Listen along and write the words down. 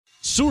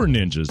Sewer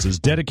Ninjas is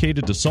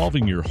dedicated to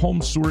solving your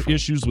home sewer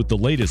issues with the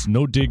latest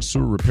no-dig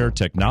sewer repair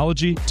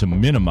technology to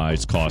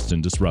minimize cost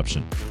and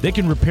disruption. They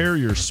can repair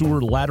your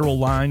sewer lateral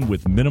line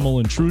with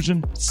minimal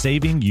intrusion,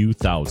 saving you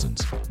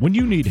thousands. When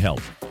you need help,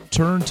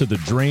 turn to the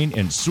drain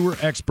and sewer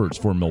experts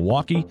for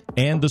Milwaukee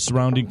and the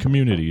surrounding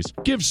communities.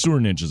 Give Sewer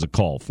Ninjas a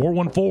call,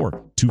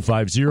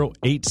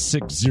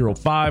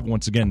 414-250-8605.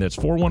 Once again, that's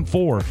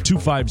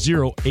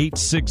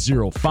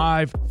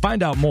 414-250-8605.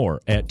 Find out more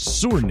at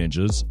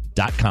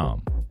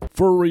sewerninjas.com.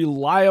 For a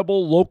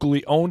reliable,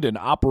 locally owned and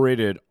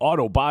operated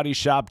auto body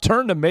shop,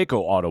 turn to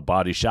Mako Auto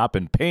Body Shop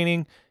and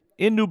Painting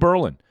in New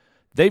Berlin.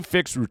 They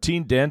fix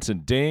routine dents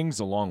and dings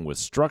along with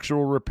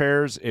structural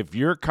repairs. If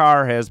your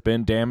car has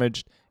been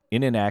damaged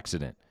in an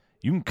accident,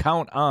 you can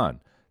count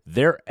on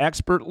their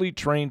expertly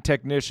trained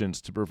technicians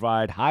to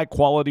provide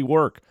high-quality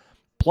work.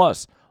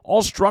 Plus,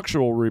 all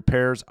structural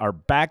repairs are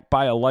backed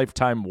by a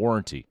lifetime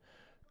warranty.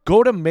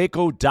 Go to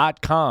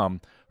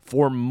Mako.com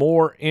for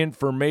more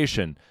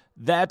information.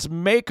 That's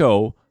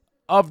Mako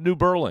of New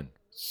Berlin.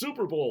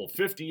 Super Bowl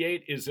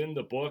 58 is in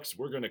the books.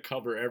 We're going to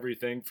cover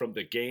everything from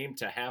the game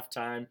to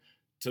halftime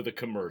to the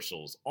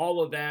commercials.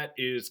 All of that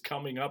is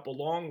coming up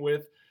along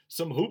with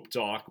some hoop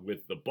talk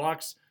with the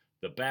Bucks,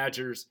 the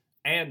Badgers,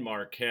 and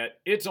Marquette.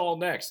 It's all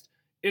next.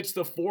 It's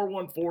the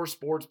 414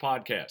 Sports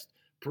Podcast,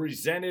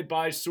 presented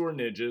by Sewer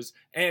Ninjas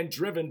and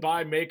driven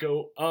by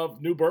Mako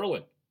of New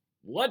Berlin.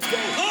 Let's go.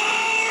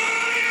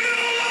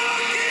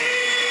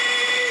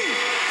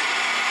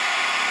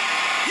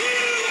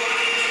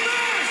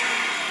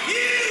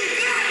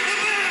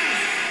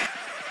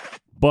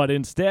 But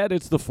instead,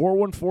 it's the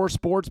 414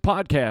 Sports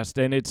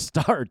Podcast, and it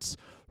starts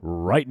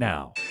right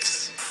now.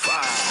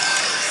 5, 4,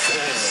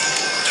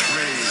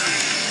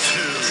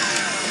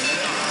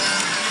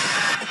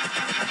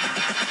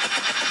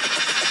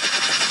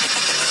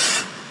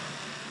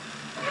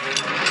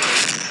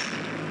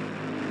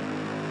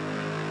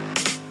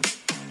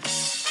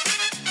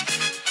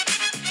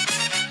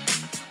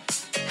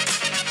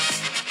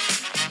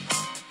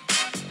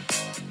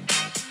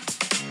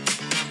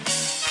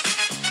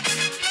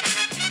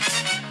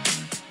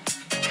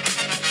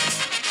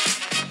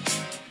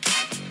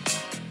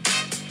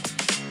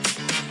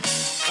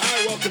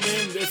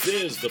 This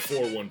is the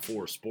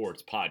 414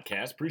 Sports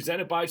Podcast,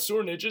 presented by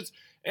Sewer Ninjas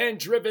and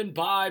driven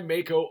by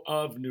Mako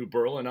of New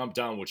Berlin. I'm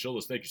Don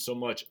Wachillis. Thank you so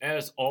much,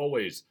 as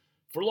always,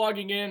 for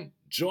logging in,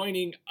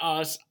 joining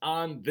us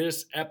on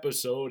this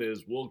episode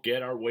as we'll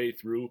get our way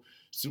through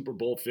Super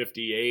Bowl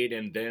 58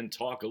 and then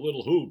talk a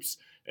little hoops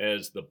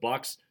as the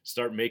Bucks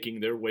start making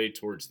their way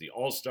towards the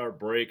All-Star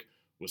break.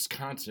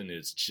 Wisconsin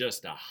is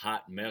just a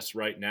hot mess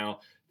right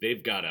now.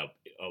 They've got a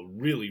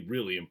really,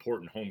 really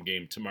important home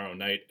game tomorrow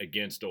night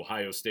against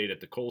Ohio State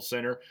at the Kohl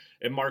Center.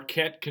 And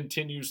Marquette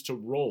continues to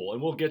roll.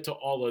 And we'll get to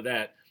all of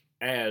that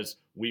as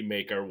we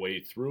make our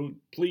way through.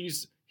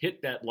 Please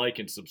hit that like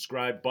and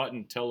subscribe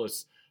button. Tell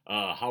us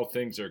how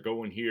things are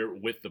going here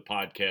with the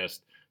podcast.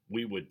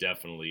 We would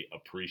definitely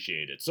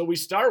appreciate it. So we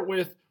start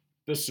with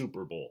the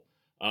Super Bowl.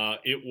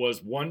 It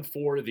was one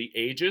for the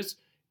ages.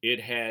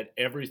 It had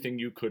everything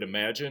you could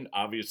imagine.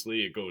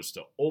 Obviously, it goes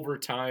to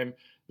overtime.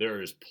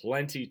 There is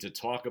plenty to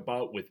talk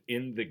about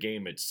within the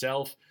game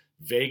itself.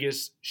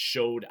 Vegas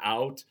showed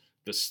out.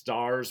 The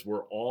stars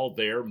were all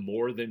there,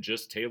 more than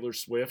just Taylor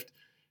Swift.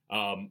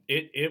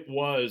 It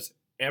was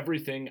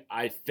everything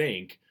I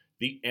think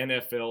the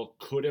NFL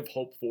could have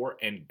hoped for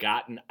and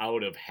gotten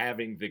out of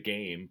having the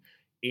game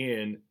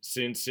in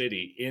Sin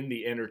City, in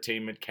the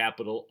entertainment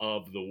capital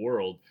of the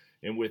world.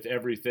 And with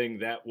everything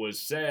that was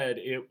said,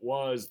 it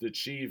was the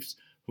Chiefs,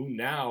 who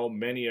now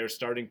many are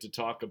starting to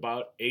talk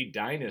about a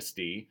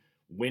dynasty,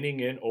 winning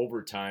in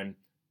overtime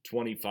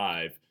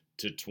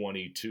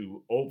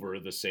 25-22 over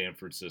the San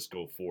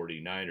Francisco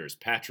 49ers.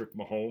 Patrick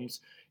Mahomes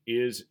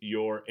is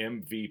your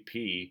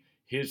MVP,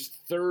 his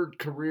third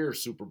career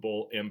Super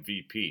Bowl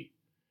MVP.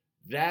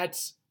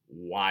 That's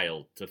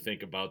wild to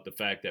think about, the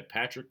fact that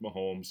Patrick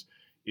Mahomes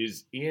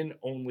is in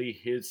only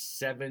his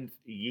seventh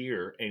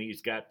year and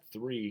he's got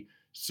 3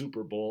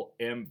 Super Bowl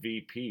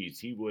MVPs.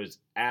 He was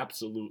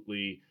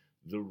absolutely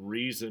the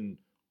reason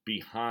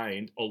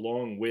behind,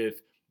 along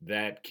with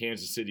that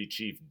Kansas City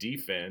Chief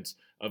defense,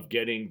 of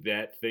getting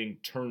that thing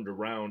turned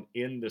around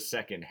in the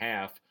second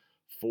half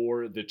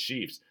for the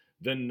Chiefs.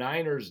 The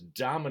Niners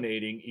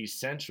dominating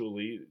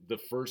essentially the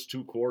first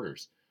 2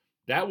 quarters.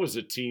 That was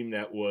a team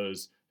that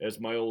was, as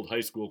my old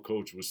high school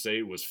coach would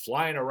say, was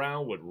flying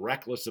around with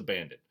reckless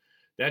abandon.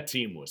 That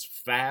team was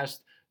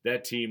fast.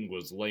 That team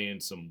was laying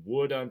some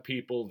wood on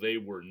people. They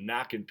were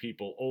knocking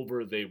people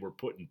over. They were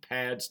putting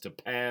pads to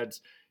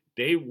pads.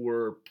 They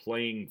were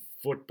playing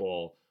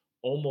football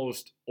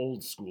almost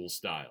old school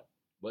style.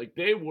 Like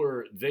they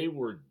were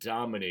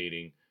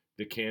dominating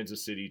the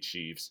Kansas City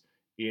Chiefs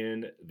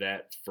in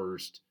that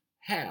first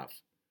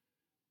half.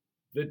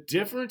 The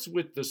difference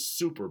with the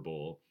Super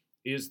Bowl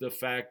is the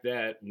fact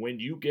that when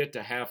you get to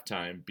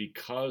halftime,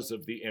 because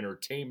of the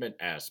entertainment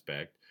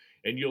aspect,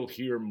 and you'll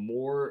hear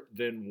more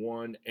than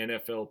one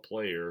NFL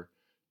player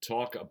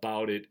talk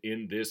about it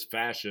in this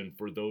fashion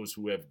for those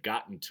who have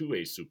gotten to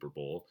a Super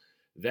Bowl,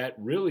 that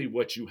really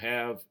what you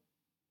have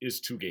is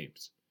 2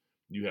 games.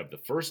 You have the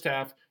first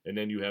half and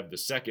then you have the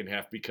second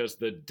half because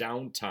the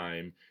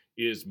downtime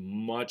is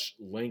much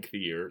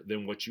lengthier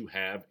than what you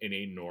have in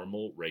a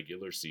normal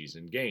regular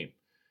season game.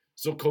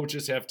 So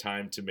coaches have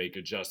time to make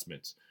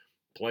adjustments.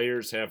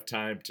 Players have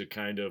time to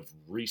kind of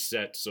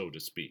reset, so to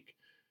speak.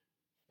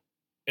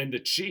 And the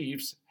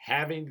Chiefs,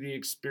 having the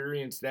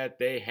experience that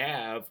they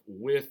have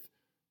with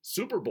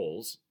Super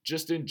Bowls,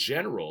 just in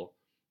general,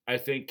 I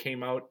think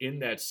came out in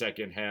that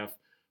second half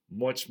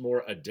much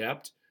more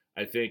adept.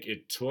 I think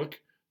it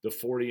took the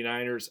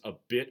 49ers a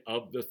bit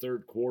of the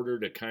third quarter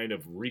to kind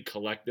of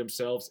recollect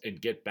themselves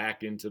and get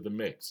back into the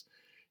mix.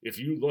 If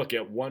you look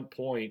at one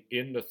point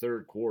in the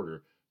third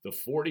quarter, the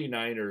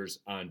 49ers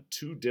on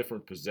 2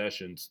 different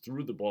possessions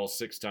threw the ball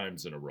 6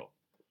 times in a row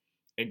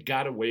and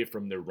got away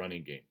from their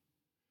running game.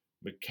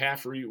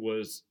 McCaffrey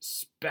was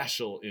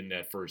special in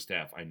that first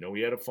half. I know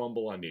he had a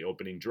fumble on the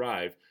opening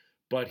drive,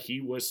 but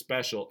he was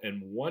special.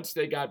 And once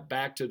they got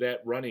back to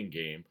that running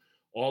game,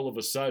 all of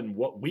a sudden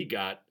what we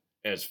got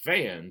as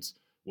fans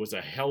was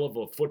a hell of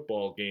a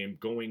football game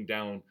going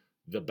down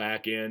the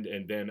back end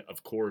and then,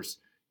 of course,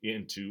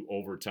 into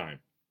overtime.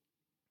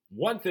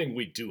 One thing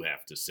we do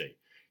have to say,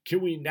 can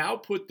we now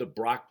put the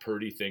Brock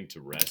Purdy thing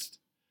to rest?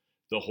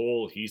 The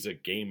whole he's a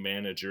game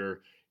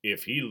manager.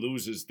 If he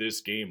loses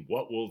this game,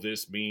 what will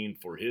this mean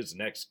for his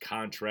next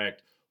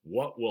contract?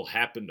 What will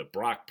happen to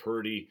Brock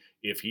Purdy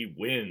if he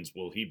wins?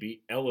 Will he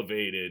be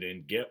elevated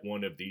and get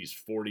one of these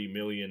 $40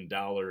 million,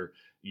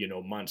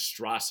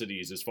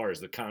 monstrosities as far as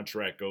the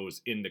contract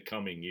goes in the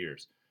coming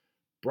years?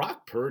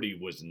 Brock Purdy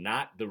was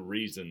not the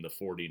reason the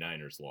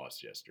 49ers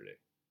lost yesterday.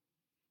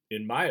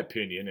 In my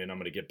opinion, and I'm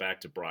going to get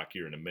back to Brock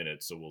here in a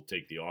minute, so we'll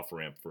take the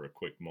off-ramp for a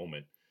quick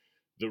moment.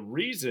 The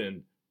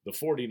reason the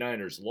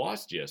 49ers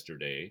lost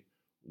yesterday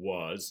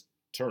was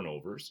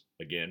turnovers.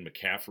 Again,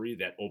 McCaffrey,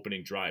 that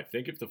opening drive.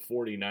 Think if the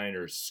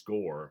 49ers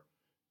score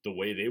the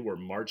way they were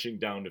marching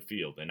down the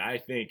field. And I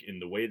think in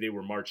the way they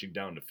were marching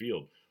down the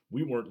field,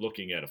 we weren't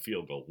looking at a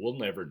field goal. We'll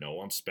never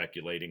know. I'm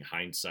speculating.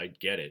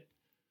 Hindsight, get it.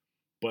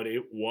 But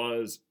it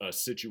was a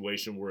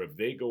situation where if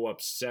they go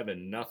up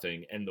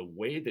 7-0, and the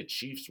way the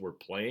Chiefs were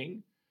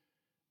playing,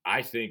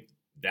 I think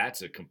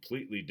that's a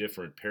completely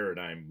different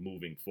paradigm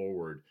moving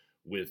forward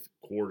with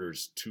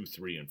quarters 2,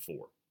 3, and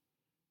 4.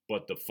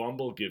 But the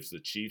fumble gives the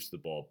Chiefs the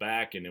ball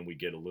back, and then we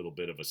get a little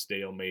bit of a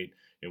stalemate,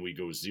 and we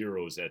go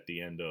zeros at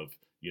the end of,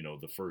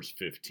 the first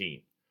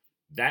 15.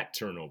 That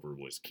turnover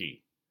was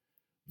key.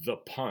 The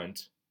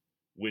punt,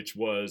 which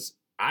was,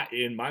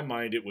 in my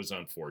mind, it was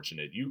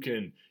unfortunate. You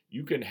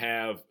can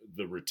have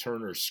the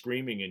returner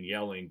screaming and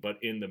yelling, but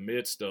in the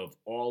midst of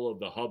all of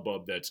the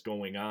hubbub that's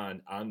going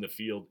on the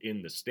field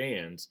in the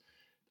stands,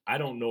 I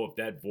don't know if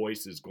that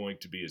voice is going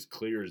to be as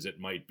clear as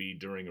it might be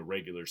during a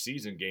regular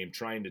season game,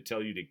 trying to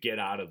tell you to get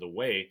out of the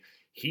way.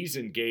 He's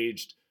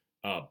engaged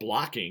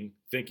blocking,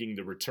 thinking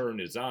the return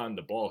is on.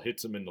 The ball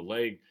hits him in the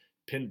leg,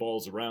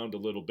 pinballs around a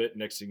little bit.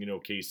 Next thing you know,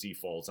 KC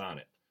falls on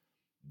it.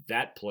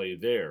 That play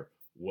there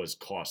was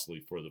costly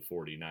for the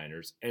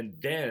 49ers. And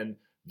then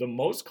the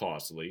most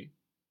costly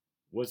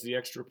was the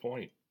extra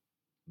point,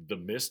 the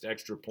missed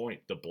extra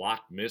point, the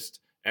block missed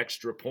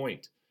extra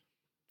point.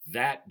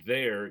 That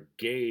there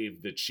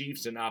gave the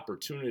Chiefs an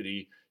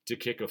opportunity to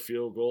kick a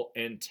field goal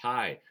and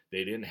tie.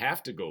 They didn't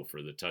have to go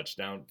for the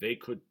touchdown. They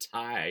could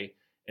tie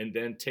and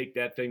then take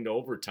that thing to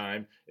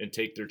overtime and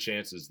take their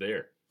chances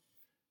there.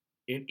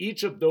 In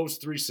each of those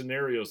 3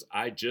 scenarios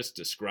I just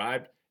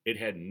described, it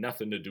had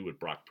nothing to do with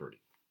Brock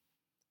Purdy.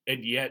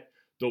 And yet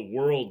the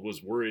world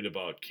was worried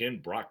about, can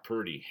Brock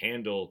Purdy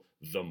handle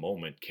the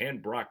moment? Can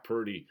Brock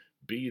Purdy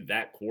be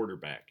that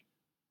quarterback?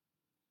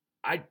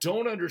 I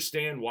don't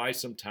understand why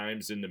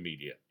sometimes in the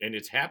media, and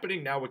it's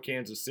happening now with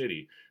Kansas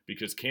City,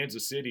 because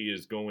Kansas City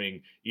is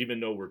going, even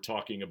though we're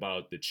talking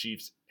about the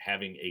Chiefs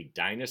having a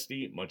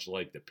dynasty, much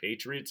like the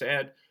Patriots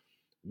had,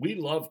 we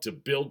love to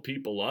build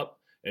people up,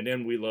 and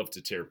then we love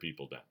to tear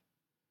people down.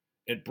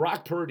 And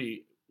Brock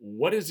Purdy,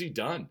 what has he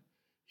done?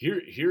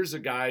 Here's a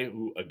guy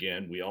who,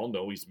 again, we all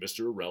know he's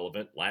Mr.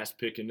 Irrelevant, last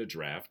pick in the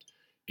draft,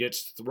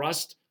 gets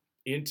thrust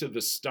into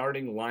the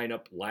starting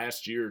lineup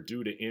last year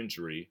due to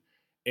injury,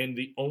 and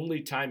the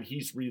only time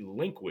he's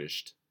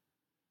relinquished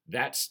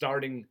that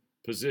starting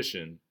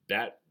position,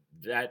 that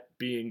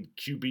being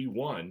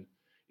QB1,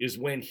 is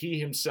when he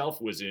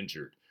himself was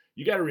injured.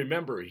 You got to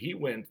remember, he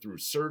went through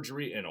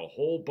surgery and a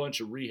whole bunch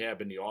of rehab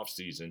in the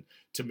offseason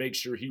to make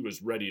sure he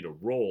was ready to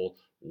roll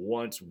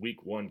once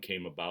week 1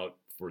 came about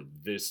for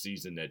this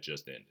season that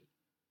just ended.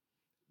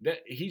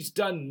 That he's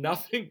done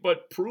nothing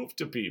but prove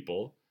to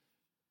people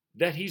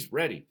that he's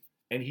ready.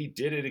 And he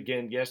did it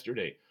again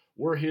yesterday.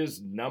 Were his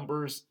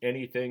numbers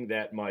anything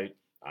that might,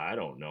 I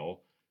don't know,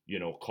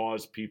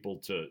 cause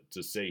people to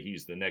say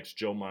he's the next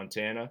Joe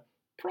Montana?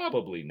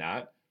 Probably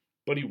not.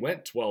 But he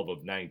went 12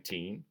 of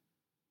 19,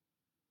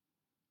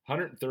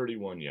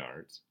 131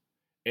 yards.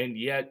 And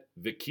yet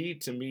the key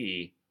to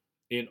me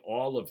in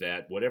all of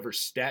that, whatever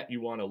stat you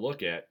want to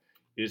look at,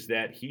 is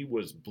that he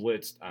was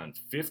blitzed on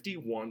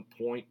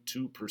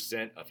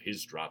 51.2% of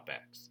his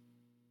dropbacks.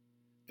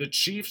 The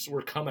Chiefs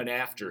were coming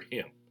after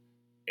him,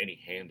 and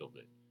he handled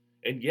it.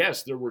 And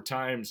yes, there were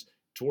times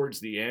towards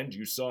the end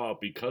you saw,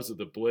 because of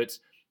the blitz,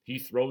 he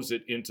throws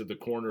it into the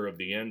corner of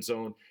the end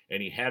zone,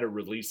 and he had to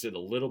release it a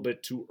little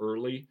bit too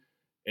early,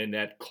 and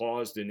that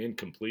caused an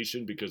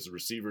incompletion because the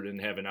receiver didn't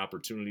have an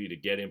opportunity to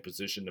get in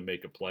position to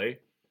make a play.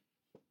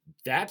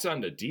 That's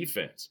on the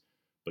defense.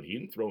 But he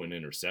didn't throw an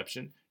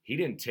interception. He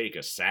didn't take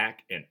a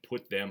sack and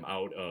put them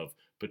out of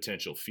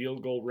potential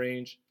field goal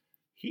range.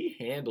 He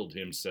handled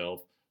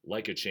himself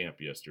like a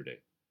champ yesterday.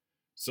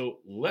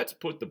 So let's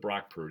put the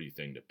Brock Purdy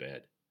thing to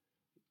bed.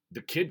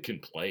 The kid can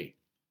play.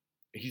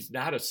 He's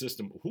not a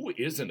system. Who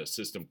isn't a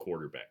system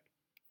quarterback?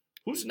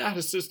 Who's not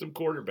a system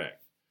quarterback?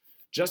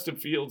 Justin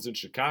Fields in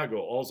Chicago,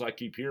 all I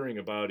keep hearing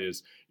about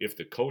is if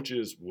the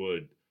coaches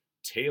would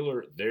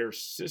tailor their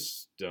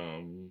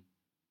system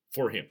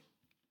for him.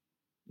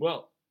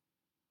 Well,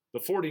 the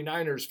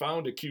 49ers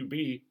found a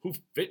QB who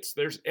fits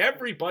theirs.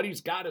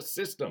 Everybody's got a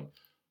system.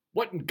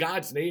 What in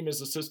God's name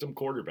is a system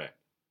quarterback?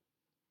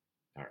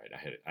 All right,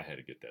 I had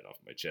to get that off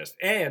my chest.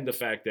 And the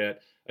fact that,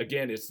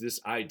 again, it's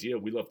this idea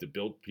we love to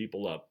build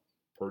people up.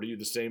 Purdy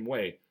the same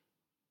way.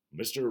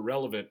 Mr.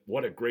 Irrelevant,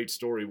 what a great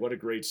story, what a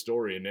great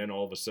story. And then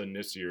all of a sudden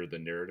this year, the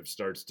narrative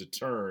starts to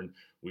turn.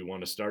 We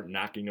want to start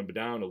knocking them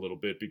down a little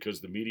bit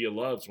because the media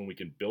loves when we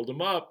can build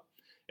them up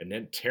and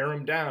then tear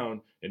them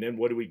down. And then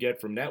what do we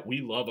get from that? We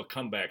love a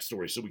comeback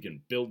story so we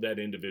can build that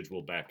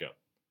individual back up.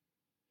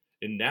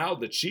 And now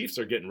the Chiefs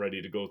are getting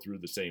ready to go through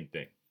the same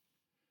thing.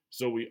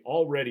 So we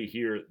already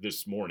hear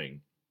this morning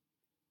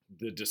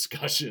the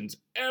discussions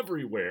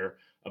everywhere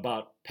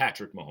about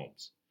Patrick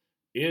Mahomes.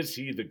 Is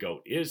he the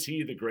GOAT? Is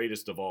he the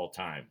greatest of all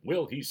time?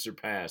 Will he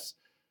surpass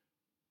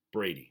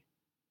Brady?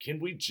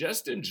 Can we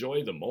just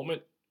enjoy the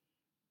moment?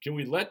 Can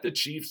we let the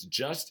Chiefs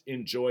just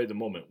enjoy the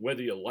moment?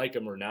 Whether you like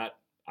them or not,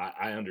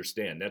 I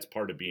understand. That's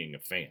part of being a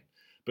fan.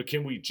 But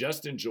can we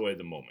just enjoy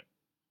the moment?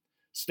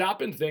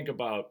 Stop and think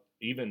about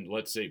even,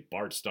 let's say,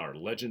 Bart Starr,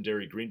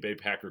 legendary Green Bay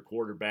Packer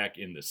quarterback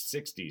in the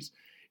 60s.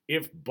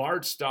 If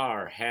Bart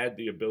Starr had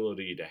the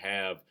ability to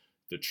have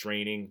the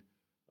training,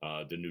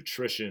 the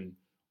nutrition,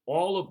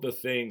 all of the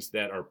things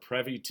that are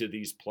privy to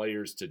these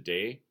players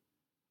today,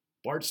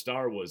 Bart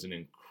Starr was an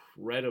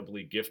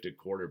incredibly gifted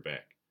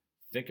quarterback.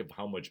 Think of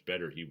how much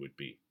better he would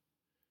be.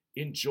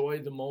 Enjoy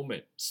the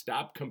moment.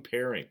 Stop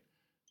comparing.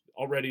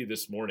 Already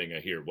this morning I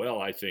hear,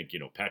 well, I think,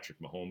 Patrick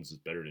Mahomes is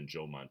better than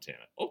Joe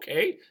Montana.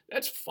 Okay,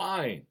 that's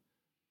fine.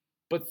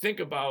 But think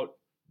about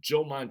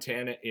Joe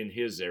Montana in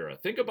his era.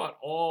 Think about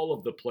all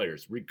of the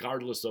players,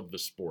 regardless of the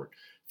sport.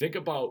 Think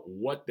about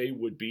what they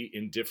would be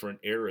in different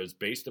eras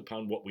based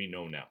upon what we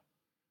know now.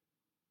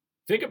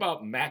 Think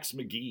about Max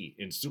McGee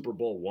in Super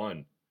Bowl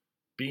I,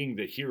 being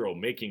the hero,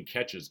 making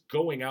catches,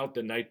 going out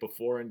the night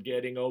before and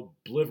getting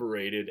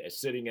obliterated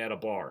sitting at a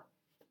bar.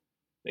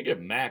 Think if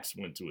Max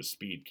went to a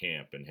speed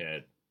camp and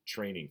had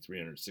training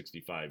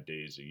 365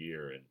 days a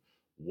year and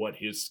what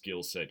his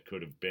skill set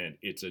could have been.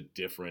 It's a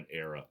different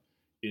era.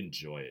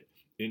 Enjoy it.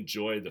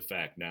 Enjoy the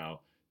fact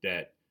now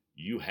that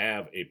you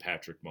have a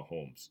Patrick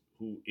Mahomes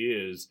who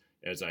is,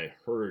 as I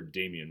heard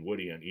Damian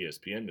Woody on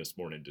ESPN this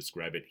morning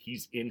describe it,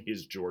 he's in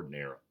his Jordan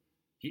era.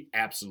 He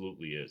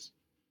absolutely is.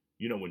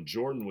 When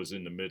Jordan was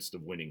in the midst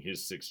of winning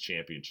his 6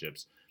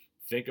 championships,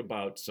 think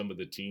about some of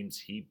the teams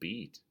he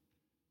beat.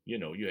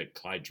 You had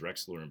Clyde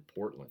Drexler in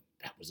Portland.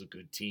 That was a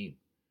good team.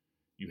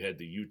 You had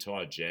the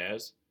Utah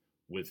Jazz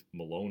with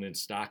Malone and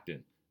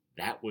Stockton.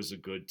 That was a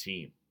good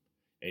team.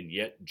 And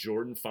yet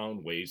Jordan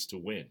found ways to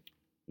win,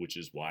 which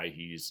is why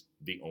he's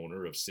the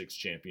owner of 6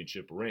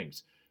 championship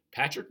rings.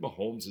 Patrick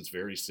Mahomes is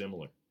very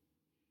similar.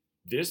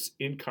 This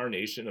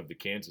incarnation of the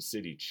Kansas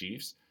City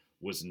Chiefs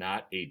was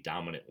not a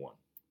dominant one.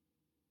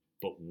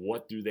 But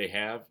what do they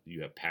have?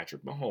 You have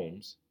Patrick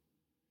Mahomes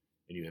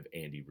and you have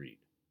Andy Reid.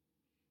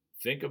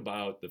 Think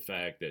about the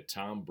fact that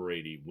Tom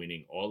Brady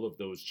winning all of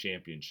those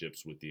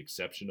championships, with the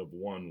exception of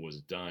one, was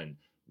done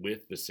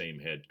with the same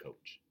head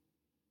coach.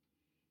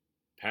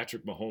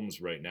 Patrick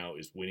Mahomes right now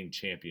is winning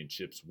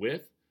championships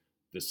with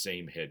the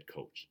same head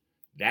coach.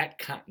 That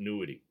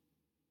continuity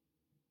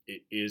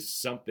is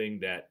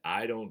something that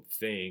I don't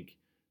think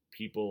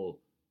people,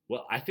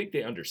 I think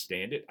they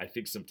understand it. I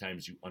think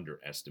sometimes you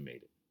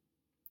underestimate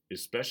it,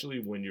 especially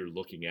when you're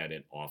looking at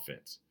an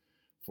offense.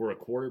 For a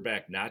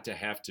quarterback not to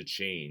have to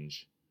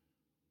change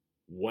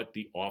what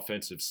the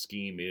offensive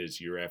scheme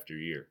is year after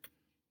year.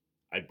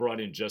 I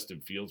brought in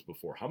Justin Fields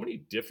before. How many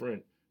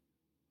different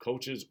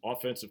coaches,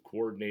 offensive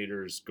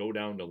coordinators go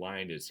down the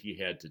line as he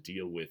had to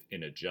deal with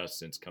and adjust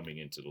since coming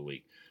into the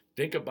league?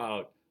 Think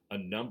about a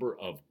number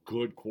of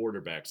good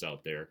quarterbacks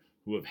out there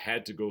who have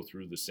had to go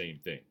through the same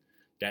thing.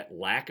 That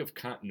lack of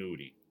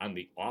continuity on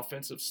the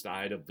offensive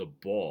side of the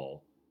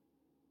ball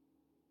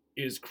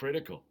is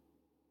critical.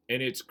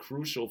 And it's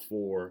crucial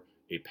for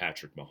a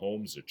Patrick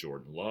Mahomes, a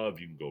Jordan Love.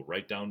 You can go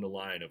right down the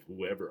line of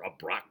whoever, a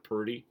Brock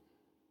Purdy.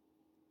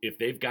 If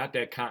they've got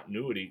that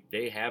continuity,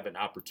 they have an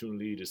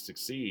opportunity to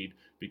succeed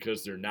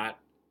because they're not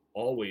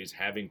always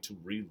having to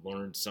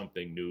relearn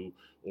something new,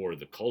 or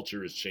the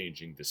culture is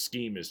changing, the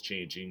scheme is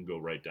changing, go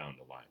right down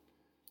the line.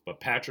 But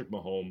Patrick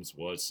Mahomes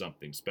was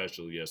something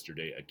special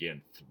yesterday.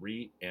 Again,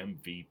 3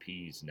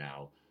 MVPs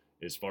now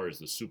as far as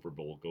the Super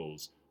Bowl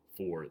goes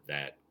for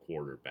that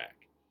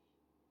quarterback.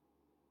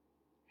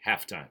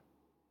 Halftime.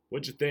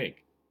 What'd you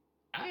think?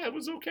 It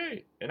was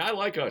okay. And I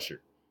like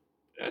Usher.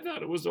 I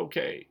thought it was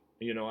okay.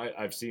 You know,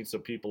 I've seen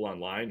some people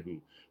online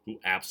who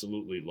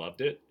absolutely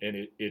loved it,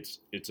 and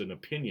it's an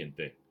opinion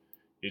thing.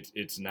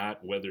 It's not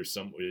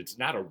it's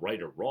not a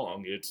right or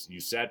wrong. It's you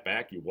sat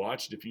back, you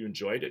watched. If you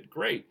enjoyed it,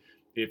 great.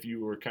 If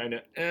you were kind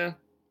of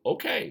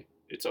okay,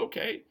 it's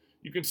okay.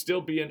 You can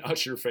still be an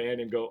Usher fan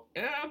and go,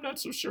 I'm not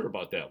so sure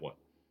about that one.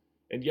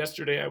 And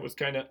yesterday I was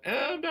kind of,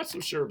 I'm not so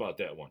sure about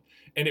that one.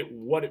 And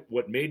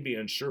what made me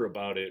unsure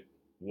about it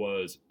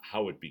was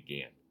how it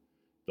began.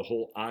 The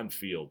whole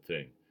on-field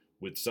thing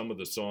with some of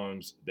the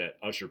songs that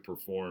Usher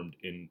performed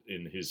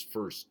in his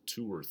first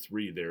 2 or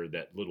 3 there,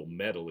 that little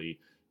medley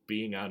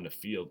being on the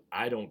field.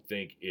 I don't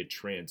think it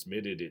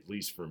transmitted, at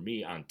least for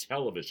me on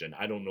television.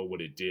 I don't know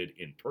what it did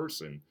in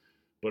person,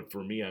 but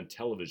for me on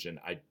television,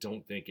 I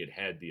don't think it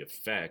had the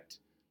effect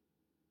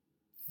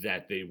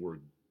that they were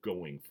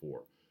going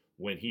for.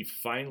 When he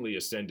finally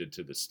ascended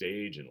to the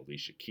stage and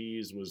Alicia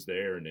Keys was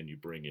there, and then you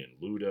bring in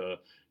Luda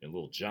and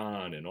Lil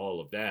Jon and all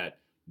of that,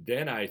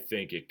 then I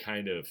think it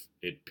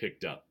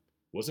picked up.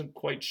 Wasn't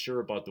quite sure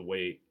about the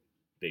way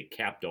they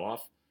capped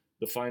off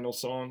the final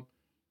song,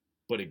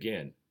 but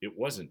again, it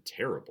wasn't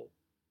terrible.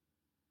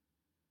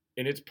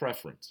 And it's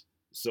preference.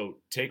 So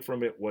take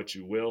from it what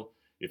you will.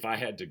 If I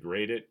had to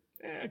grade it,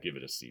 I'd give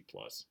it a C+.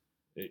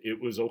 It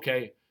was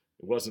okay.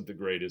 It wasn't the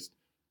greatest,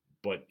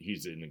 but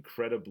he's an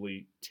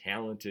incredibly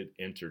talented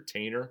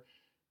entertainer.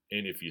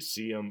 And if you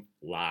see him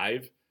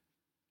live,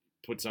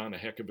 puts on a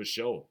heck of a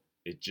show.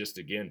 It just,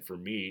 again, for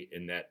me,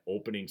 in that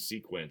opening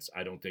sequence,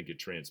 I don't think it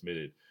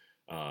transmitted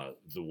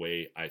the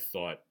way I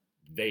thought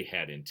they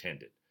had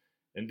intended.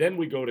 And then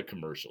we go to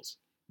commercials.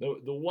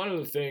 The one of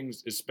the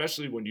things,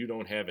 especially when you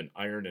don't have an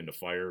iron in the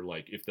fire,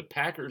 like if the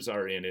Packers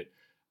are in it,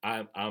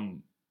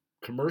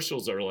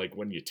 commercials are like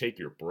when you take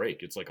your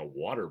break. It's like a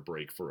water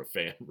break for a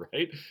fan,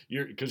 right?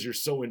 Because you're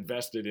so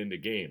invested in the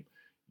game.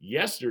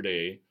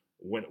 Yesterday,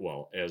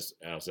 as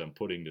I'm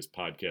putting this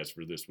podcast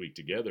for this week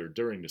together,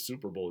 during the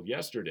Super Bowl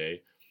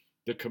yesterday,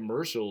 the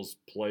commercials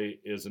play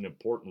is an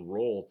important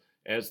role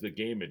as the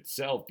game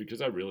itself,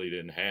 because I really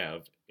didn't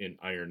have an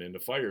iron in the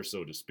fire,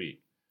 so to speak.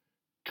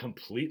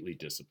 Completely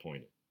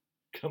disappointed.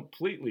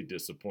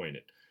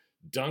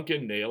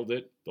 Duncan nailed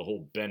it. The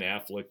whole Ben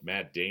Affleck,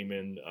 Matt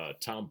Damon,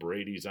 Tom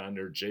Brady's on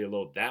there,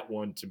 J-Lo. That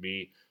one, to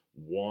me,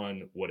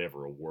 won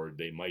whatever award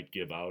they might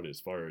give out as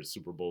far as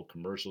Super Bowl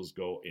commercials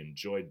go.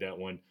 Enjoyed that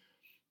one.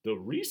 The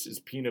Reese's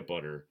Peanut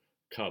Butter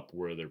Cup,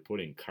 where they're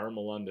putting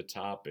caramel on the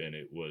top, and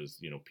it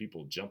was,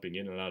 people jumping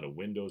in and out of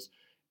windows.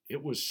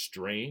 It was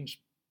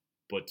strange,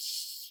 but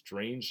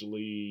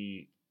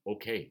strangely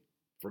okay,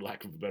 for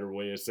lack of a better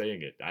way of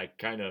saying it. I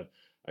kind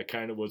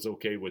of was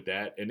okay with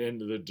that. And then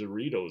the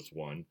Doritos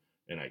one,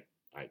 and I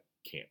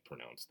can't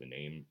pronounce the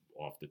name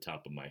off the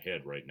top of my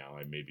head right now.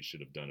 I maybe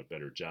should have done a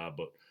better job,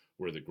 but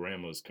where the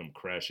grandmas come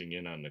crashing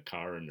in on the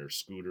car in their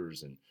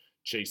scooters and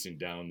chasing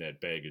down that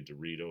bag of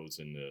Doritos,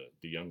 and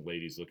the young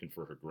lady's looking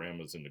for her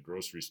grandmas in the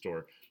grocery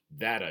store,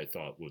 that I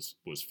thought was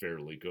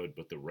fairly good.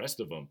 But the rest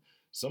of them,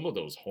 some of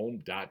those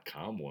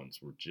home.com ones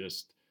were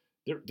just,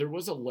 there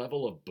was a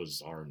level of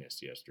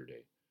bizarreness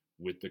yesterday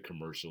with the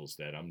commercials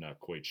that I'm not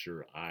quite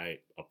sure I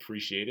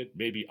appreciated.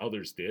 Maybe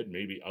others did.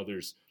 Maybe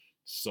others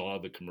saw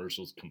the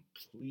commercials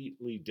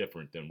completely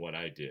different than what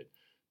I did.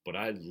 But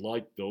I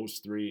liked those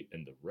 3,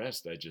 and the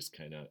rest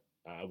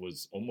I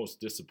was almost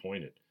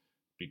disappointed,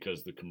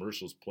 because the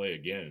commercials play,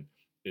 again,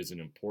 is an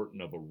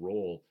important of a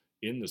role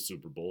in the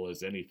Super Bowl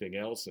as anything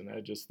else, and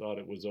I just thought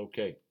it was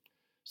okay.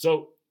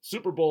 So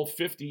Super Bowl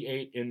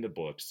 58 in the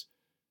books.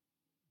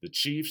 The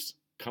Chiefs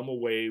come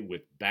away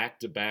with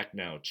back-to-back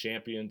now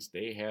champions.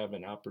 They have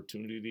an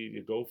opportunity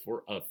to go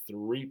for a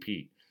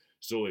three-peat.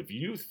 So if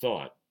you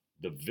thought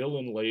the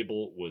villain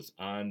label was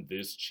on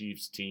this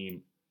Chiefs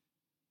team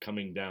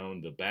coming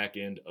down the back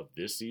end of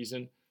this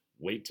season,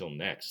 wait till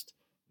next.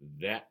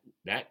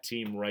 That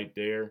team right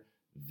there,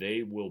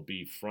 they will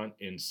be front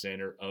and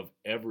center of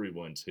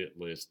everyone's hit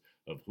list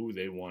of who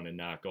they want to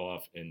knock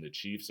off, and the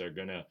Chiefs are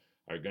gonna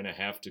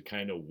have to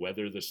kind of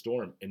weather the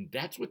storm. And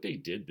that's what they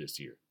did this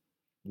year.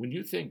 When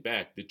you think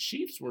back, the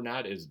Chiefs were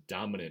not as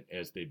dominant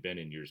as they've been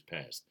in years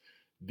past.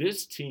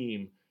 This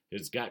team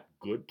has got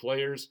good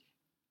players,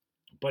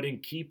 but in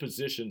key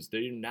positions,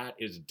 they're not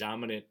as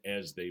dominant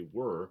as they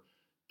were.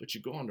 But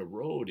you go on the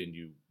road and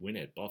you win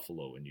at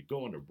Buffalo, and you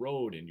go on the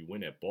road and you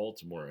win at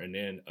Baltimore. And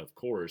then, of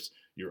course,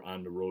 you're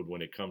on the road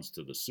when it comes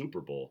to the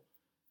Super Bowl.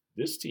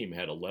 This team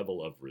had a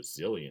level of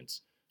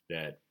resilience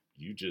that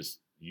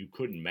you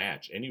couldn't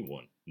match.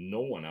 Anyone,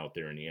 no one out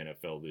there in the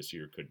NFL this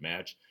year could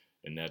match.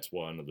 And that's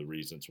one of the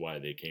reasons why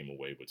they came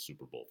away with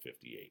Super Bowl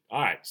 58.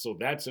 All right, so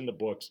that's in the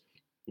books.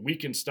 We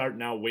can start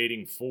now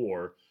waiting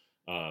for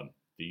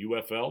the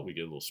UFL. We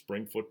get a little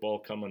spring football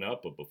coming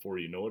up, but before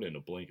you know it, in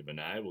a blink of an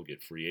eye, we'll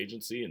get free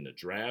agency and the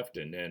draft,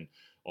 and then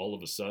all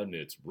of a sudden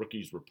it's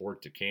rookies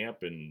report to camp,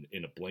 and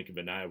in a blink of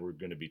an eye, we're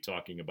going to be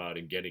talking about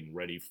and getting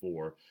ready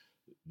for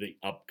the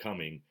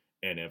upcoming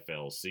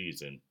NFL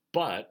season.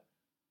 But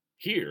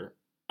here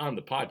on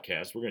the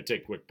podcast, we're going to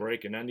take a quick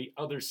break, and on the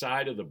other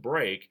side of the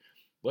break,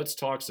 let's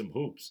talk some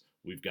hoops.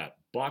 We've got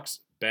Bucks,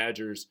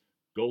 Badgers,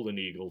 Golden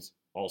Eagles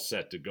all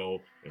set to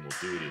go, and we'll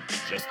do it in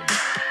just a minute.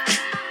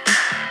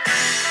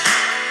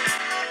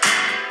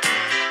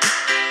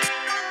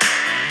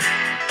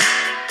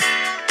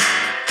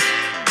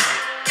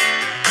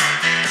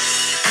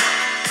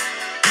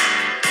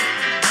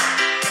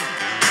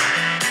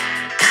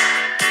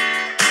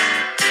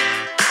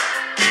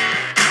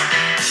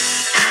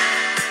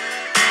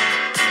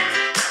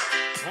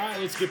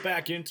 Let's get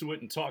back into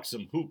it and talk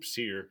some hoops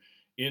here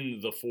in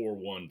the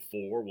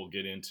 414. We'll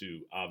get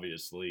into,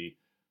 obviously,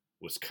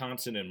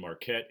 Wisconsin and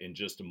Marquette in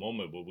just a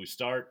moment, but we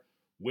start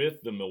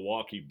with the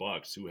Milwaukee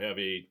Bucks, who have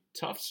a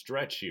tough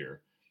stretch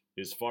here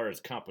as far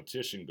as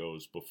competition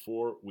goes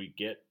before we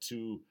get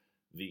to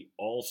the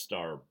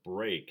All-Star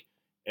break.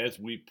 As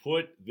we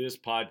put this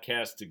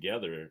podcast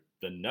together,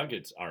 the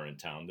Nuggets are in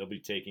town. They'll be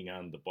taking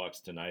on the Bucks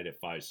tonight at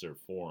Fiserv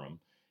Forum.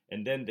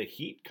 And then the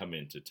Heat come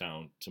into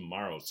town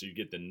tomorrow. So you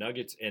get the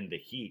Nuggets and the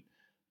Heat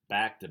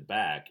back to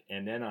back.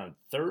 And then on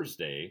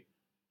Thursday,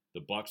 the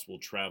Bucks will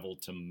travel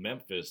to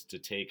Memphis to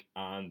take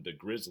on the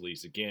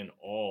Grizzlies. Again,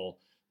 all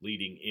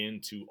leading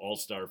into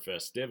All-Star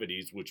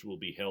festivities, which will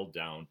be held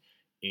down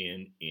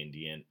in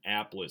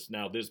Indianapolis.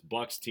 Now, this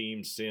Bucks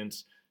team,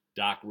 since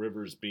Doc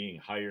Rivers being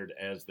hired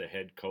as the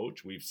head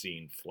coach, we've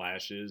seen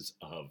flashes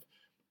of,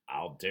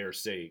 I'll dare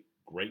say,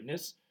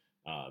 greatness.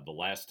 The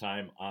last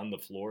time on the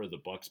floor, the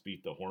Bucks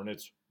beat the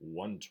Hornets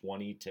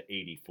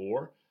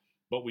 120-84,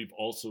 but we've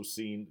also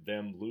seen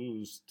them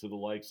lose to the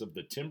likes of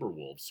the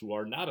Timberwolves, who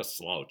are not a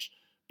slouch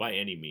by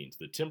any means.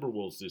 The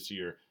Timberwolves this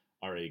year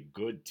are a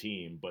good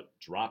team, but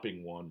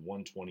dropping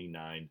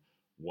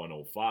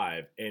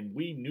 129-105, and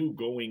we knew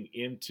going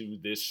into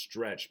this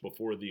stretch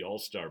before the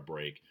All-Star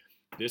break,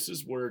 this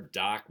is where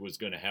Doc was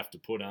going to have to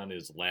put on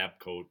his lab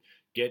coat,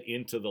 get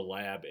into the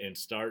lab, and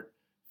start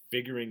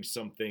figuring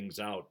some things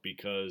out,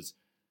 because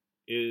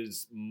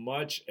as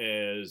much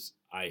as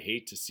I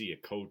hate to see a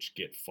coach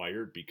get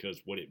fired,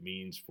 because what it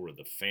means for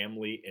the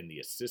family and the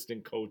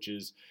assistant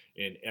coaches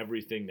and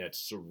everything that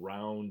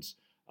surrounds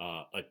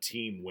a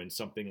team when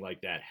something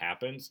like that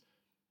happens,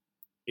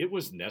 it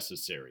was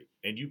necessary.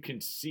 And you can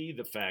see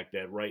the fact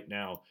that right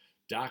now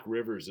Doc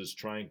Rivers is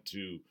trying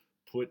to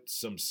put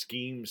some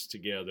schemes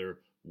together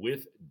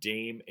with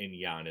Dame and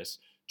Giannis,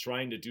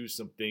 trying to do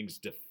some things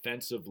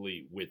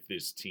defensively with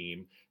this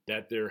team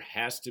that there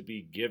has to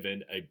be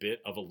given a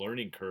bit of a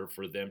learning curve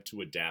for them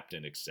to adapt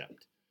and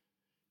accept.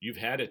 You've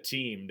had a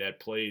team that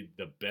played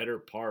the better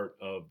part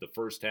of the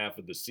first half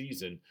of the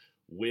season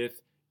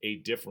with a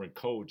different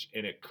coach,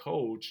 and a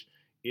coach,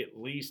 at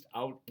least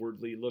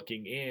outwardly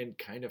looking in,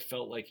 kind of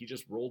felt like he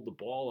just rolled the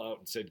ball out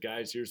and said,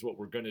 guys, here's what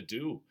we're going to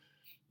do.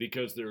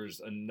 Because there's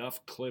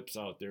enough clips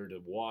out there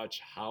to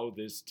watch how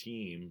this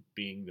team,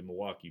 being the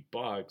Milwaukee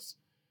Bucks,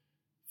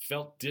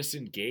 felt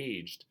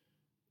disengaged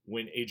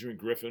when Adrian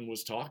Griffin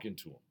was talking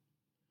to him.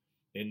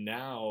 And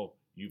now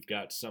you've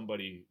got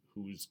somebody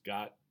who's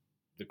got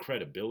the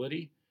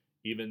credibility,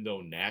 even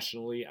though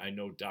nationally I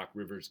know Doc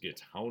Rivers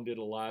gets hounded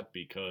a lot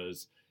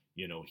because,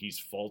 you know, he's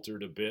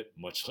faltered a bit,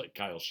 much like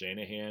Kyle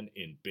Shanahan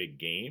in big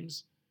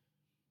games.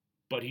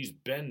 But he's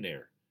been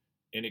there.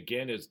 And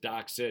again, as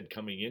Doc said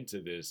coming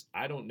into this,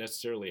 I don't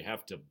necessarily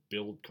have to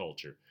build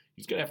culture.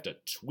 He's going to have to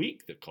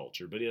tweak the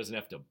culture, but he doesn't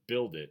have to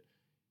build it.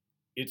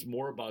 It's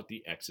more about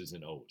the X's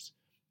and O's.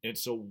 And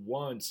so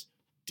once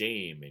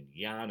Dame and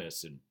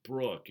Giannis and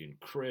Brooke and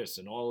Chris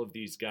and all of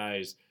these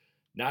guys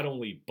not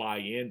only buy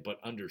in,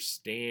 but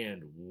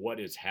understand what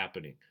is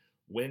happening,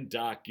 when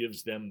Doc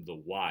gives them the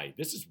why,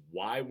 this is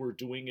why we're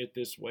doing it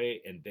this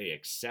way, and they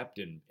accept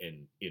and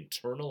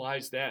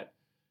internalize that,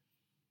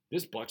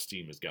 this Bucks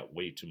team has got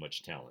way too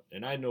much talent.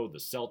 And I know the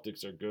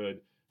Celtics are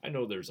good. I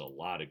know there's a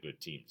lot of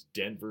good teams.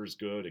 Denver's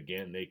good.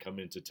 Again, they come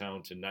into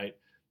town tonight.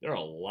 There are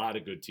a lot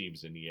of good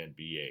teams in the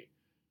NBA.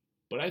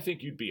 But I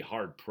think you'd be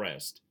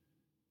hard-pressed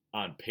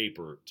on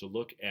paper to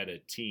look at a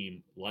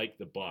team like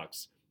the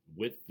Bucks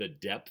with the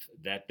depth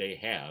that they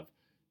have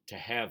to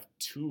have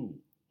two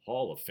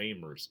Hall of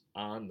Famers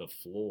on the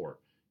floor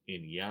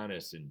in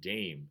Giannis and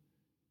Dame.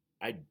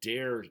 I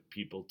dare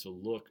people to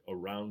look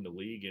around the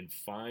league and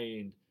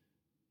find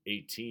a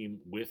team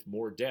with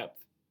more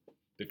depth.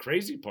 The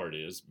crazy part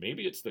is,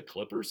 maybe it's the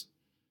Clippers.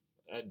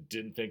 I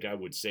didn't think I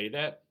would say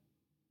that.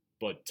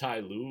 But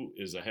Ty Lue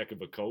is a heck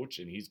of a coach,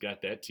 and he's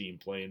got that team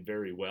playing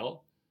very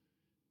well.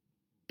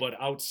 But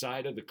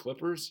outside of the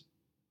Clippers,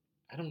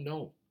 I don't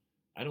know.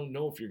 I don't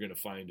know if you're going to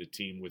find a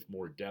team with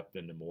more depth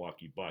than the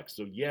Milwaukee Bucks.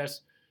 So,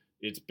 yes,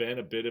 it's been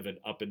a bit of an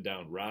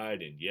up-and-down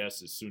ride. And,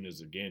 yes, as soon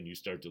as, again, you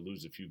start to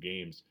lose a few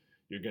games,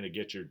 you're going to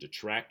get your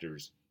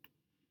detractors.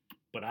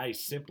 But I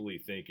simply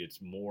think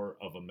it's more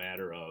of a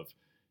matter of,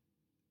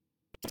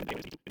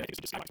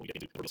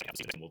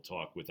 we'll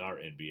talk with our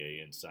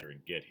NBA insider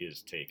and get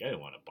his take. I don't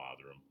want to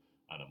bother him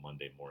on a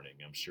Monday morning.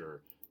 I'm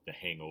sure the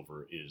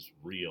hangover is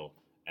real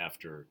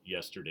after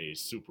yesterday's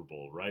Super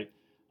Bowl, right?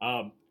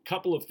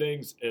 Couple of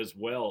things as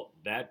well,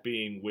 that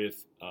being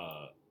with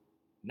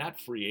not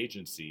free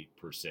agency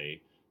per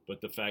se,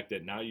 but the fact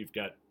that now you've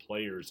got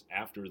players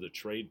after the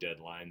trade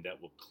deadline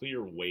that will clear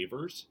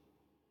waivers,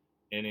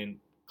 and in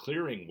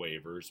clearing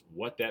waivers,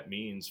 what that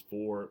means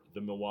for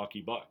the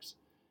Milwaukee Bucks.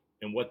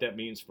 And what that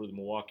means for the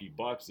Milwaukee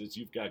Bucks is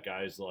you've got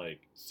guys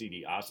like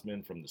C.D.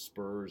 Osman from the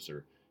Spurs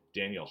or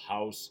Daniel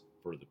House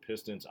for the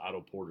Pistons,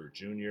 Otto Porter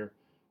Jr.,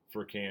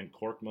 Furkan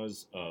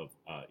Korkmaz of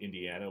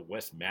Indiana,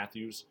 Wes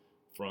Matthews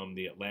from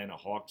the Atlanta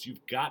Hawks.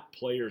 You've got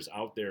players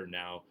out there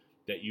now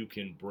that you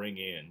can bring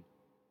in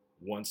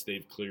once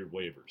they've cleared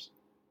waivers.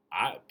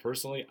 I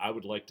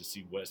would like to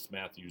see Wes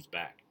Matthews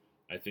back.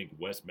 I think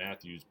Wes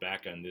Matthews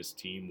back on this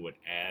team would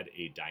add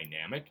a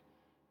dynamic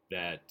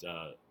that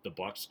the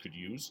Bucks could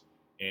use.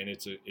 And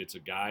it's a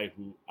guy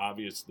who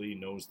obviously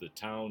knows the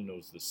town,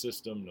 knows the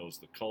system, knows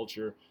the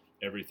culture,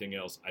 everything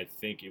else. I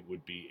think it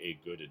would be a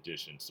good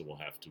addition, so we'll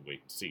have to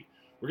wait and see.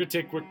 We're going to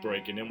take a quick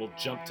break, and then we'll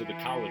jump to the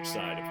college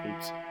side of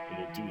hoops, and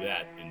we'll do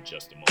that in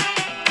just a moment.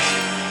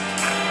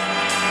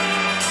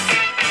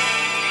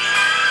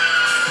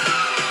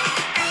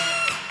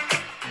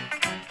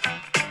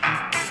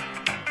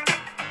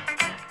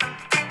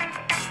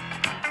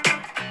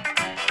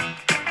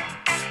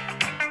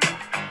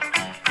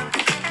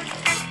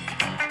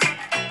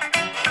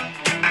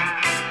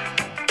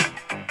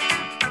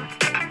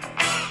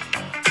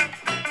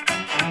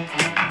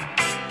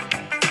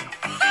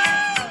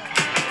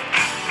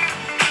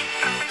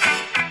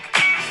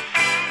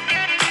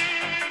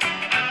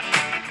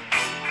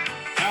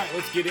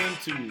 Get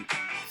into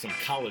some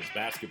college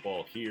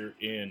basketball here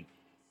in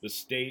the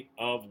state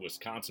of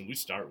Wisconsin. We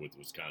start with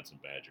Wisconsin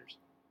Badgers.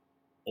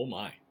 Oh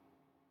my.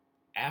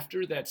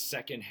 After that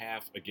second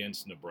half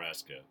against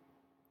Nebraska,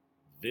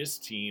 this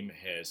team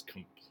has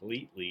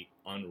completely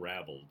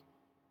unraveled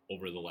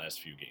over the last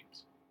few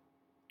games.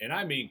 And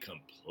I mean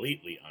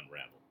completely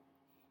unraveled.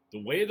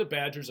 The way the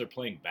Badgers are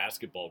playing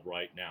basketball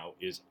right now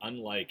is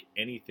unlike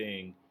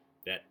anything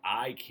that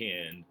I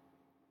can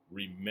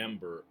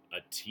remember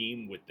a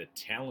team with the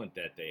talent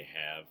that they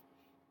have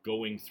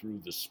going through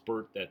the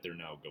spurt that they're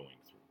now going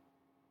through.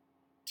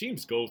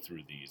 Teams go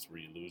through these where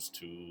you lose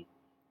 2, you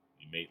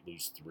may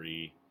lose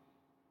 3,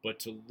 but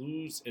to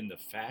lose in the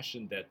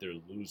fashion that they're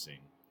losing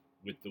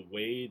with the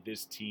way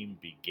this team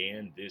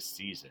began this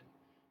season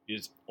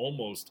is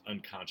almost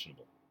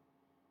unconscionable.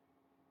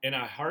 And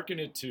I hearken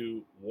it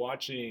to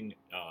watching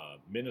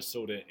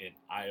Minnesota and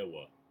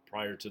Iowa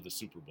prior to the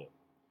Super Bowl.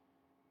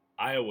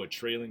 Iowa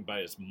trailing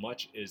by as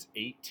much as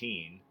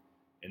 18,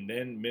 and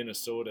then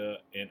Minnesota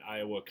and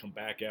Iowa come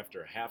back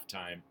after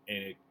halftime, and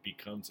it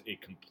becomes a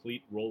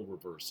complete role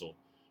reversal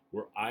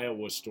where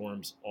Iowa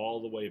storms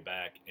all the way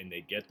back and they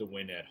get the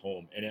win at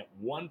home. And at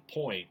one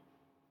point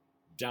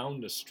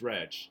down the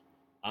stretch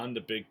on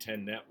the Big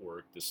Ten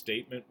Network, the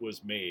statement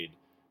was made,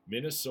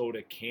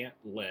 Minnesota can't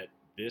let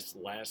this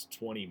last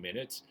 20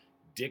 minutes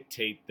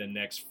dictate the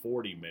next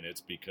 40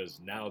 minutes because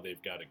now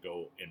they've got to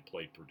go and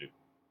play Purdue.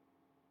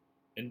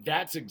 And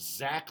that's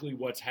exactly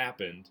what's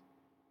happened,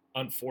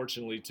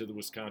 unfortunately, to the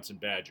Wisconsin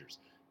Badgers.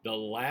 The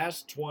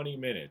last 20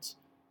 minutes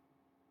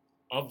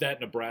of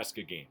that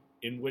Nebraska game,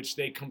 in which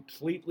they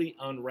completely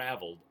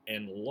unraveled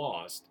and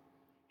lost,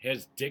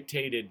 has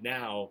dictated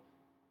now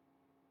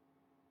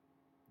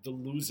the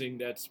losing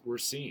that we're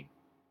seeing.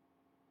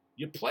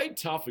 You played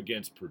tough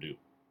against Purdue.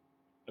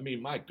 I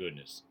mean, my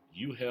goodness,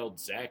 you held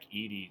Zach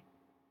Edey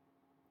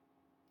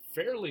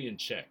fairly in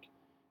check.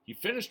 He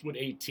finished with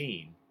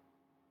 18,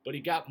 but he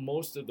got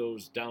most of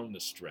those down the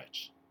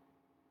stretch.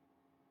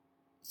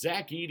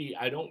 Zach Edey,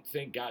 I don't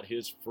think, got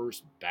his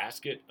first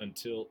basket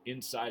until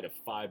inside of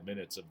 5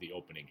 minutes of the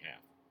opening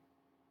half.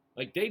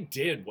 Like, they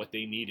did what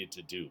they needed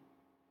to do.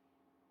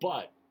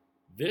 But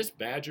this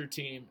Badger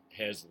team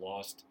has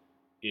lost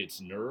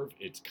its nerve,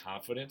 its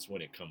confidence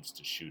when it comes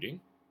to shooting.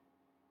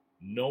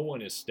 No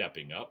one is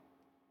stepping up.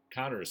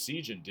 Connor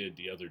Essegian did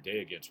the other day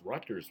against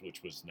Rutgers,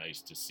 which was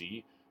nice to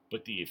see,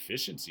 but the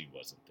efficiency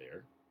wasn't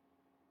there.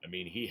 I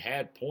mean, he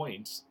had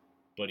points,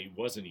 but he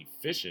wasn't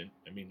efficient.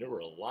 I mean, there were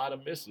a lot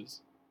of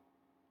misses.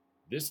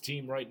 This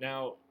team right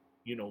now,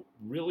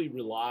 really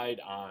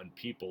relied on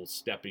people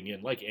stepping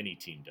in like any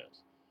team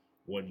does.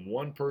 When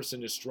one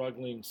person is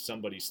struggling,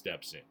 somebody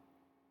steps in.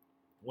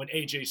 When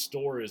A.J.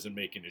 Storr isn't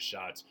making his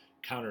shots,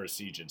 Connor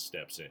Essegian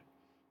steps in.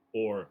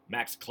 Or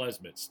Max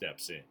Klesmit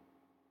steps in.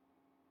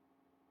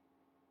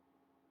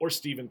 Or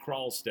Steven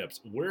Krall steps.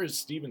 Where has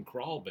Steven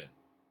Krall been?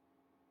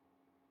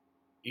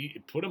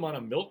 Put him on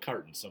a milk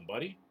carton,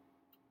 somebody.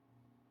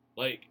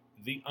 Like,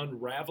 the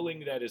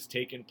unraveling that has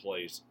taken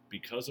place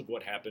because of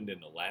what happened in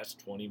the last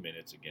 20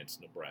 minutes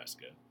against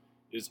Nebraska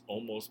is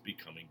almost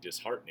becoming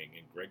disheartening.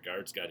 And Greg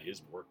Gard's got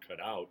his work cut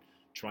out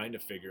trying to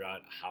figure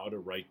out how to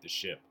right the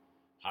ship,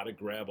 how to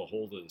grab a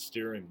hold of the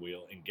steering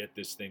wheel and get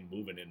this thing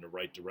moving in the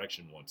right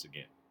direction once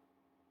again.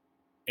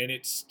 And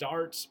it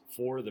starts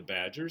for the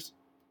Badgers.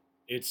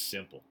 It's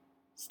simple.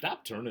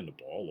 Stop turning the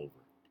ball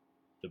over.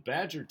 The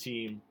Badger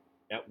team,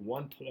 at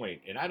one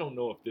point, and I don't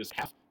know if this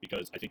happened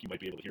because I think you might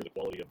be able to hear the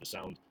quality of the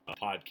sound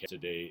podcast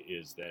today,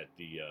 is that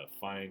the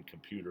fine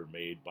computer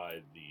made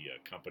by the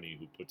company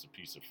who puts a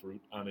piece of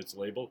fruit on its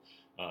label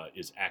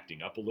is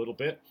acting up a little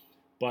bit.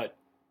 But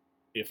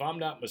if I'm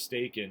not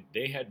mistaken,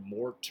 they had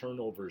more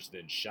turnovers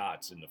than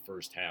shots in the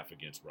first half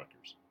against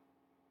Rutgers.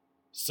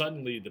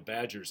 Suddenly, the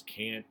Badgers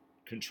can't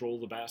control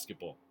the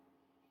basketball.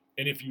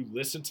 And if you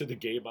listen to the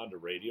game on the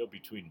radio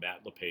between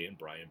Matt LePay and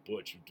Brian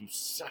Butch, who do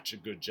such a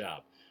good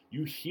job,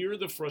 you hear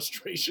the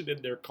frustration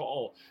in their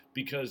call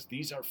because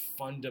these are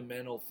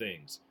fundamental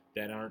things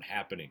that aren't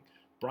happening.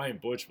 Brian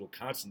Butch will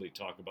constantly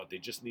talk about they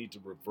just need to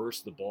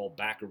reverse the ball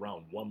back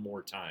around one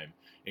more time,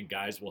 and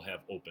guys will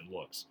have open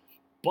looks.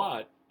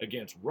 But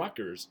against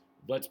Rutgers,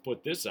 let's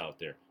put this out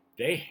there.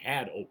 They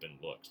had open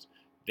looks.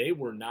 They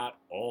were not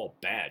all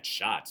bad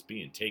shots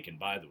being taken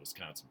by the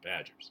Wisconsin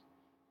Badgers.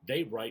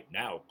 They right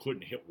now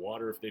couldn't hit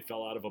water if they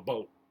fell out of a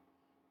boat.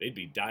 They'd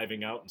be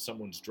diving out in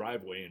someone's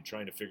driveway and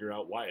trying to figure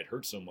out why it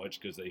hurt so much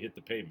because they hit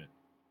the pavement.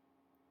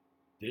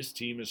 This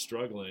team is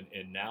struggling,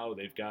 and now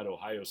they've got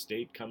Ohio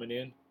State coming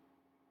in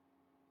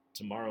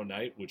tomorrow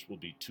night, which will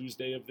be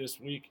Tuesday of this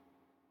week.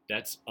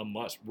 That's a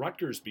must.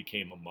 Rutgers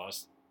became a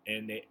must,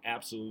 and they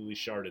absolutely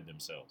sharded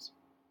themselves.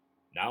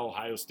 Now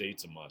Ohio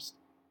State's a must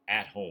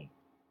at home.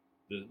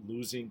 The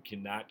losing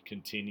cannot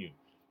continue.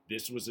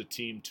 This was a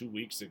team 2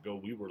 weeks ago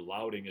we were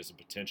lauding as a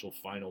potential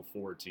Final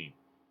Four team.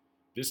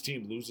 This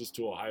team loses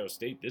to Ohio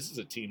State. This is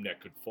a team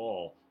that could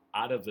fall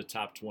out of the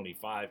top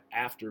 25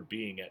 after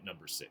being at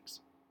number 6.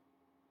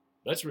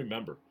 Let's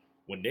remember,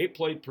 when they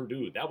played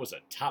Purdue, that was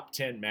a top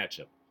 10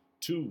 matchup.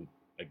 2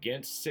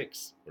 against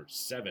 6 or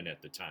 7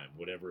 at the time,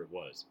 whatever it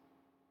was.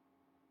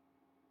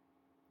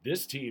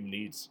 This team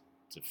needs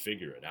to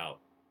figure it out.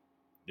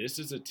 This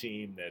is a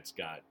team that's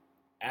got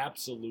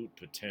absolute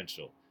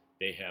potential.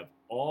 They have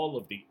all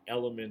of the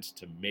elements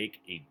to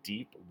make a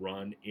deep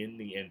run in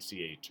the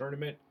NCAA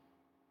tournament,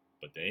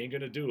 but they ain't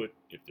going to do it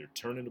if they're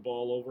turning the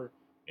ball over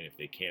and if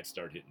they can't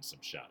start hitting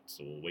some shots.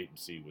 So we'll wait and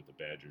see what the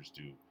Badgers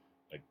do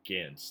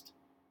against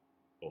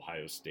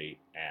Ohio State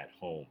at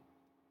home.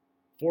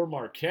 For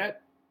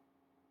Marquette,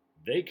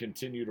 they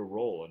continue to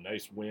roll. A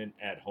nice win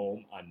at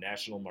home on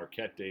National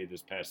Marquette Day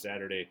this past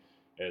Saturday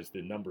as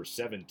the number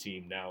 7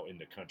 team now in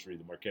the country.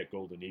 The Marquette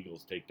Golden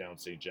Eagles take down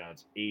St.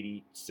 John's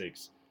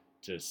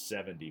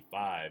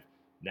 86-75.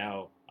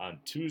 Now on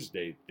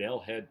Tuesday, they'll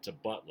head to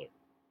Butler.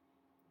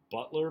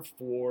 Butler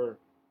for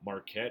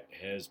Marquette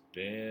has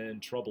been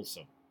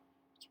troublesome.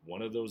 It's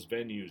one of those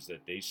venues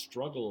that they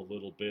struggle a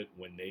little bit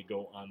when they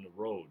go on the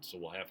road. So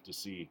we'll have to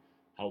see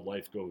how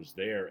life goes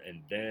there.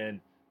 And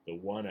then the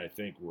one I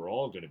think we're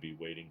all going to be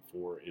waiting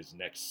for is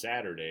next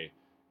Saturday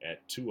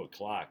at 2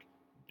 o'clock.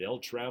 They'll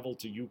travel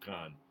to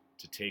UConn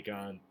to take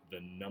on the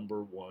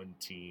number 1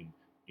 team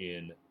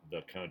in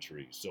the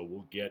country. So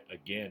we'll get,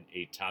 again,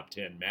 a top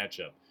 10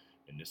 matchup.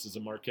 And this is a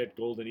Marquette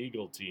Golden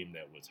Eagle team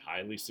that was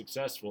highly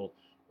successful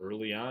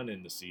early on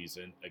in the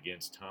season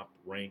against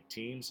top-ranked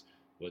teams.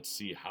 Let's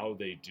see how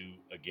they do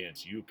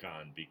against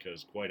UConn,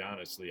 because quite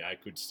honestly, I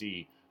could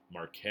see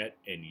Marquette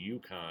and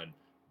UConn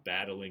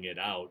battling it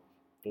out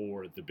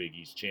for the Big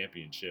East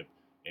Championship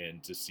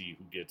and to see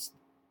who gets,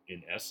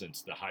 in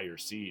essence, the higher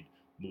seed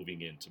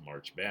moving into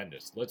March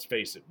Madness. Let's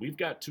face it, we've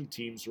got 2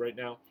 teams right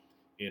now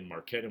in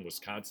Marquette and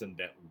Wisconsin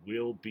that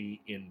will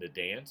be in the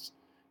dance.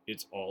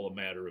 It's all a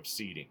matter of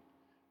seeding.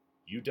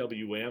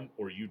 UWM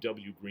or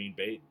UW Green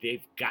Bay,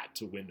 they've got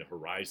to win the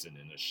Horizon.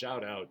 And a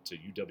shout out to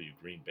UW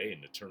Green Bay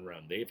and the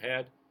turnaround they've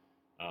had.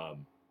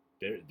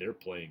 They're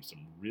playing some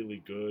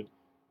really good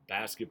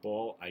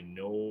basketball. I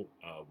know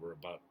we're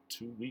about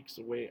 2 weeks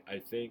away, I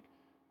think,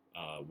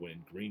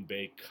 when Green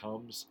Bay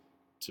comes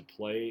to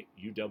play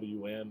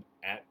UWM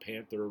at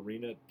Panther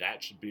Arena.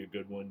 That should be a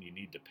good one. You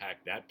need to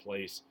pack that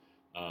place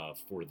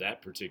for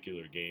that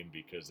particular game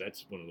because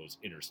that's one of those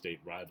interstate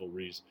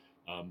rivalries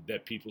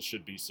that people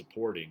should be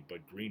supporting.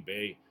 But Green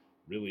Bay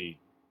really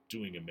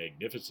doing a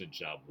magnificent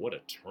job. What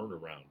a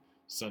turnaround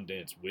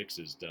Sundance Wicks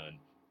has done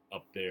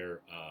up there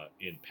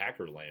in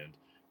Packerland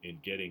in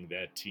getting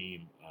that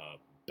team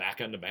back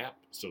on the map,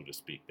 so to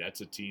speak.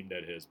 That's a team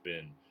that has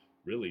been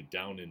really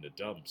down in the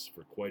dumps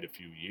for quite a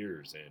few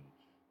years. And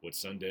what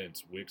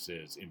Sundance Wicks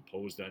has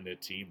imposed on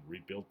that team,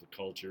 rebuilt the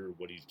culture,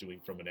 what he's doing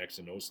from an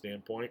X&O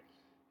standpoint,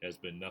 has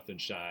been nothing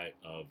shy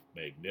of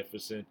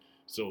magnificent.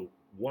 So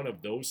one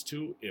of those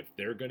 2, if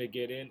they're going to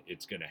get in,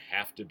 it's going to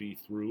have to be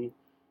through,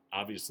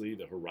 obviously,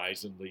 the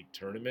Horizon League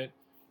tournament.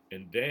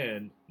 And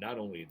then, not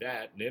only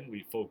that, then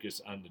we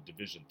focus on the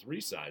Division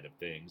III side of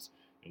things.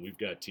 And we've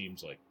got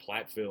teams like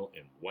Platteville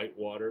and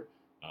Whitewater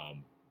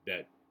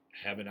that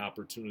have an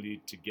opportunity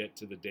to get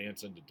to the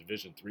dance on the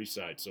Division III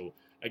side. So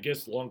I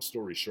guess, long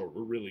story short,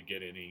 we're really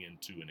getting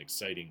into an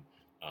exciting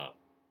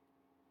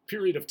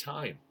period of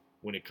time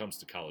when it comes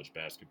to college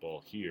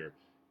basketball here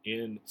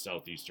in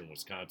southeastern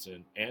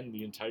Wisconsin and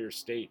the entire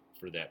state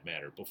for that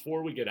matter.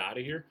 Before we get out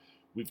of here,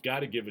 we've got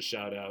to give a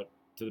shout out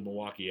to the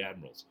Milwaukee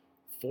Admirals.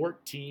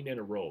 14 in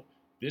a row.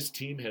 This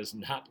team has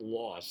not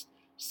lost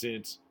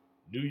since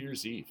New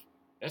Year's Eve.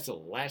 That's the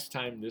last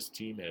time this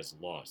team has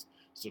lost.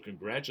 So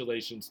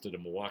congratulations to the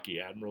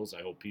Milwaukee Admirals.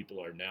 I hope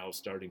people are now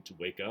starting to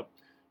wake up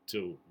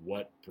to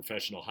what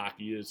professional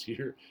hockey is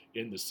here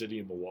in the city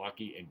of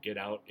Milwaukee and get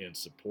out and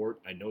support.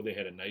 I know they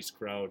had a nice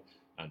crowd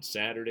on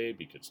Saturday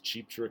because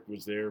Cheap Trick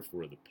was there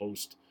for the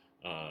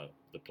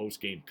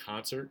post-game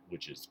concert,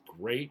 which is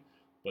great.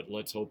 But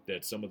let's hope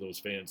that some of those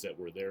fans that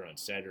were there on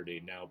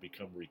Saturday now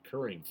become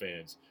recurring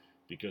fans,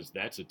 because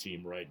that's a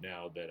team right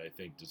now that I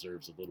think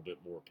deserves a little bit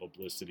more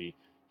publicity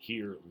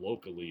here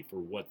locally for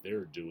what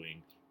they're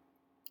doing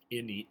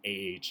in the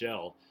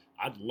AHL.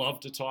 I'd love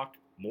to talk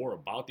more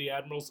about the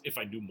Admirals if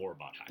I knew more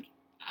about hockey.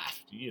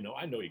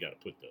 I know you got to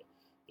put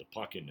the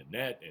puck in the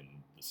net and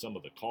some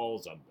of the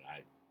calls. I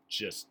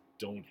just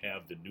don't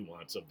have the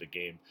nuance of the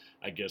game,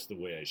 I guess, the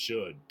way I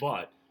should.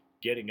 But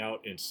getting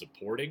out and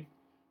supporting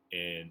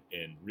and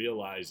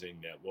realizing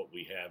that what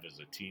we have is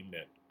a team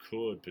that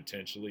could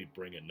potentially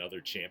bring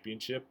another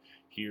championship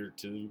here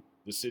to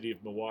the city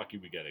of Milwaukee,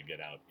 we got to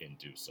get out and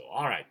do so.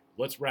 All right,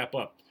 let's wrap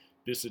up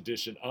this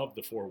edition of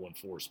the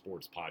 414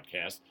 Sports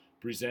Podcast,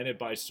 presented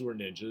by Sewer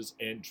Ninjas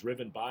and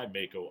driven by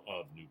Mako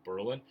of New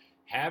Berlin.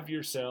 Have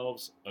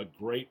yourselves a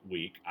great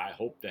week. I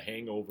hope the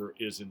hangover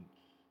isn't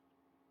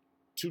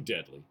too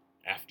deadly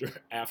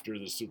after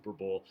the Super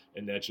Bowl,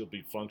 and that you'll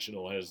be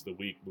functional as the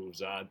week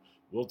moves on.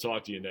 We'll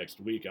talk to you next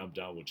week. I'm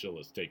Don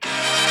Wachillis. Take care.